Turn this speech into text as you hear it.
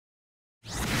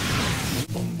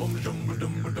Old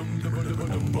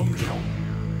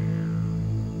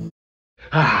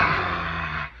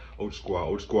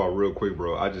squad, real quick,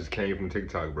 bro. I just came from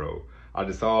TikTok, bro. I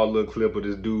just saw a little clip of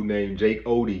this dude named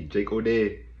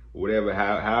Odey, whatever,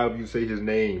 however you say his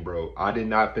name, bro. I did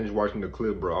not finish watching the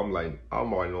clip, bro. I'm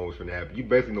already know what's gonna happen. You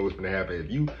basically know what's gonna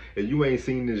happen. If you ain't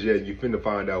seen this yet, you finna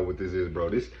find out what this is, bro.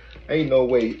 This ain't no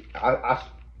way.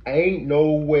 Ain't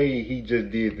no way he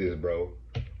just did this, bro.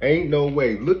 Ain't no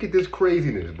way. Look at this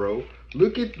craziness, bro.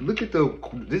 Look at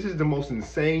this is the most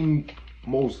insane,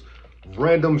 most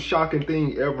random, shocking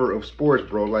thing ever of sports,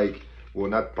 bro. Like, well,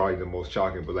 not probably the most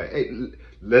shocking, but like, hey,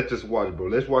 let's just watch, bro.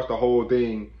 Let's watch the whole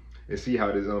thing and see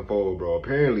how this unfolds, bro.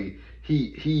 Apparently,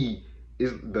 he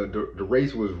is the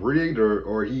race was rigged,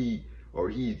 or he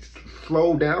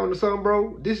slowed down or something,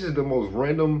 bro. This is the most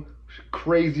random,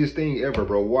 craziest thing ever,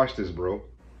 bro. Watch this, bro.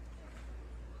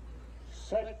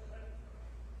 Set.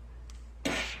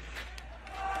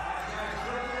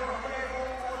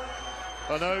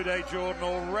 An Odey Jordan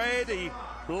already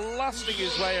blasting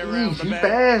his way around the bend. He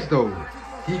fast though.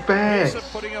 He fast. He's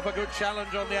putting up a good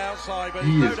challenge on the outside, but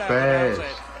he is is fast.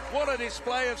 What a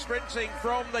display of sprinting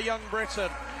from the young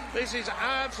Briton. This is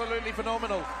absolutely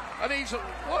phenomenal. And he's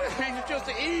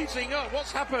just easing up.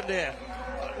 What's happened here?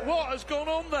 What has gone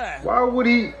on there? Why would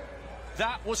he?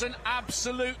 That was an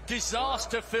absolute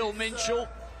disaster, Phil Minchell.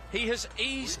 He has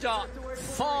eased up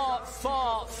far,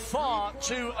 far, far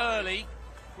too early,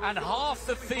 and half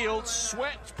the field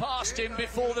swept past him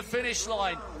before the finish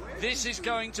line. This is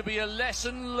going to be a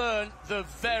lesson learned the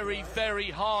very, very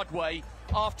hard way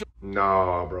after...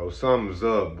 Nah, bro, something's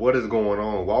up. What is going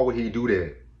on? Why would he do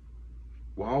that?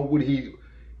 Why would he?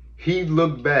 He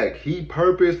looked back. He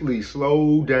purposely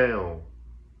slowed down,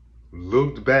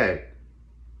 looked back,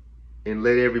 and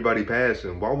let everybody pass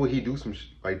him. Why would he do some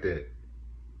like that?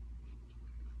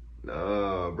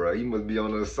 Nah, bro, he must be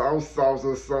on the sauce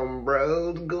or something,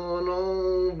 bro. What's going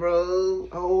on, bro?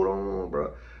 Hold on,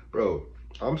 bro. Bro,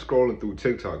 I'm scrolling through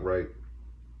TikTok, right?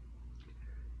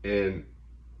 And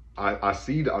I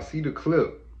see the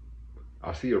clip.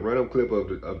 I see a random clip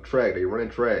of track. They running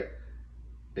track,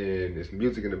 and there's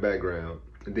music in the background.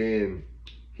 And then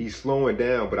he's slowing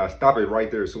down, but I stop it right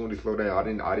there as soon as he slowed down. I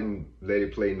didn't let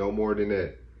it play no more than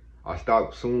that. I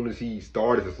stopped as soon as he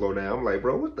started to slow down. I'm like,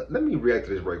 bro, let me react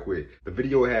to this right quick. The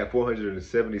video had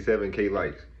 477K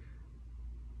likes.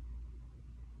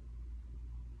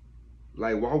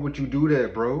 Like, why would you do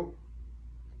that, bro?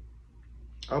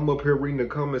 I'm up here reading the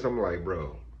comments. I'm like,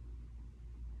 bro,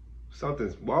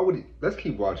 why would he? Let's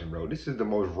keep watching, bro. This is the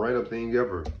most random thing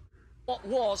ever. What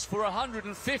was, for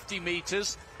 150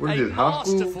 meters, a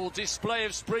masterful display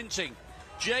of sprinting.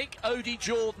 Jake Odey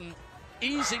Jordan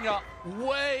easing up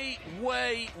way,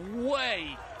 way,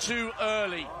 way too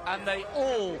early, and they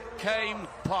all came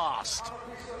past.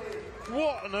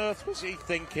 What on earth was he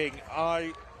thinking?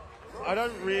 I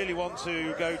don't really want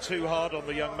to go too hard on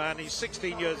the young man. He's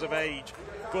 16 years of age,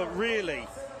 but really,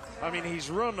 I mean,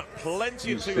 he's run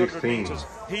plenty of 200 meters.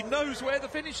 He knows where the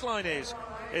finish line is.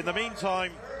 In the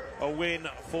meantime, a win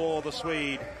for the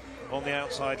Swede on the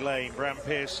outside lane. Bram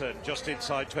Pearson just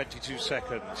inside 22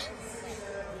 seconds.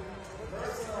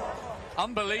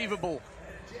 Unbelievable.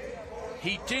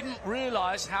 He didn't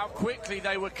realise how quickly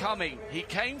they were coming. He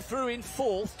came through in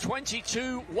fourth,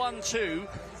 22.12,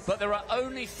 but there are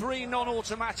only 3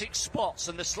 non-automatic spots,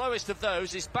 and the slowest of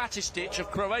those is Batistic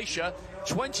of Croatia,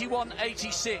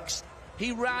 21.86.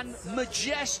 He ran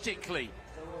majestically,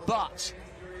 but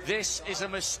this is a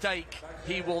mistake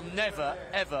he will never,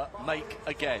 ever make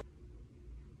again.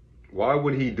 Why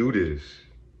would he do this?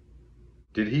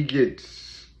 Did he get,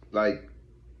 like,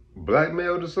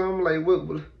 blackmailed or something? Like,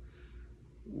 what?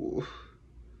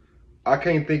 I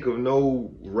can't think of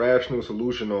no rational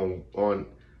solution on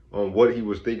what he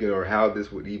was thinking or how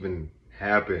this would even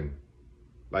happen.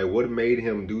 Like, what made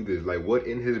him do this? Like, what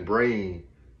in his brain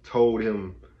told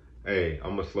him, hey,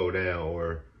 I'm gonna slow down,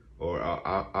 or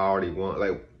I already won?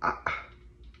 Like,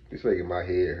 it's making my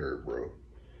head hurt, bro.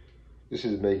 This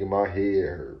is making my head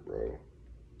hurt, bro.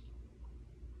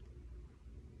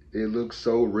 It looks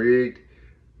so rigged.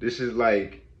 This is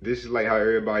like how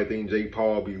everybody think Jake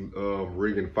Paul be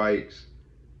rigging fights,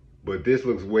 but this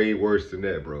looks way worse than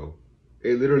that, bro.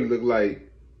 It literally looked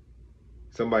like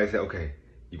somebody said, okay,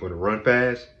 you're gonna run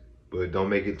fast, but don't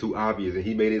make it too obvious. And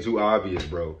he made it too obvious,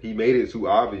 bro. He made it too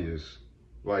obvious.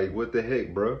 Like, what the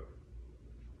heck, bro?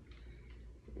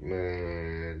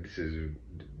 Man,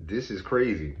 this is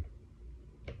crazy.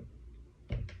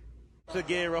 To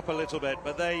gear up a little bit,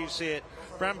 but there you see it.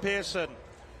 Bram Pearson.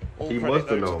 He must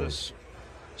have known.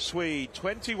 Swede,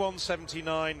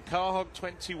 21.79, Carhog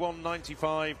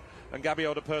 21.95, And Gabby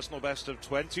Odey, personal best of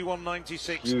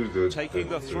 21.96, Use taking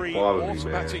the three quality,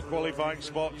 automatic man. qualifying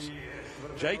spots.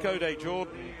 Jake Odey,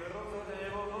 Jordan.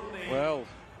 Well,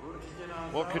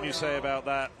 what can you say about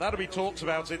that? That'll be talked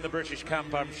about in the British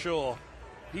camp, I'm sure.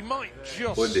 He might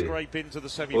just Odey. scrape into the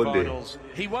semi-finals.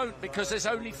 He won't, because there's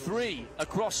only 3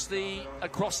 across the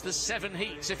 7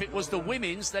 heats. If it was the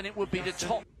women's, then it would be the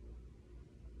top.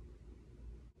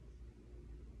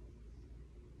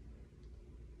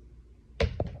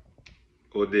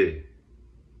 Odey,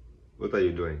 what are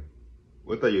you doing?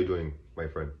 What are you doing, my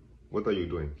friend? What are you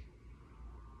doing?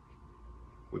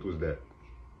 What was that?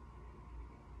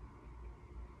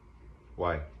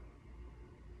 Why?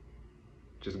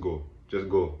 Just go. Just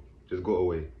go. Just go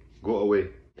away. Go away.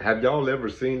 Have y'all ever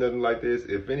seen nothing like this?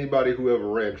 If anybody who ever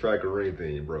ran track or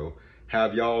anything, bro,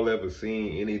 have y'all ever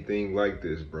seen anything like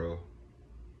this, bro?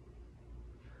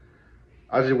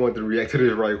 I just wanted to react to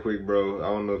this right quick, bro. I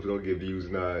don't know if it's gonna get views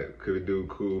or not. Could it do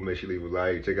cool? Make sure you leave a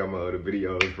like. Check out my other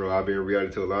videos, bro. I've been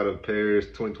reacting to a lot of Paris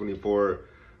 2024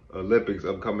 Olympics,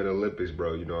 upcoming Olympics,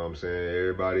 bro. You know what I'm saying?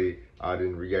 Everybody I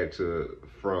didn't react to,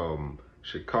 from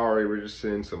Sha'Carri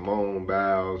Richardson, Simone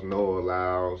Biles, Noah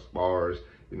Lyles, Bars,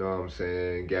 you know what I'm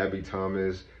saying? Gabby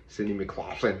Thomas, Sydney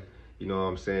McLaughlin, you know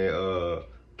what I'm saying?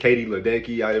 Katie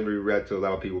Ledecky. I didn't really react to a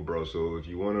lot of people, bro. So if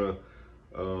you want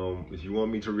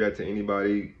me to react to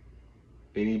anybody,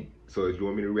 any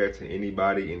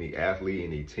athlete,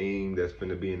 any team that's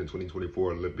finna be in the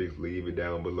 2024 Olympics, leave it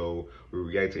down below. We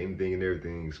react to anything and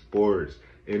everything: sports,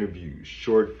 interviews,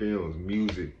 short films,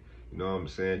 music. You know what I'm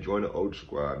saying? Join the Odey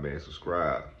Squad, man.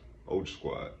 Subscribe. Odey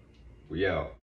Squad. We out.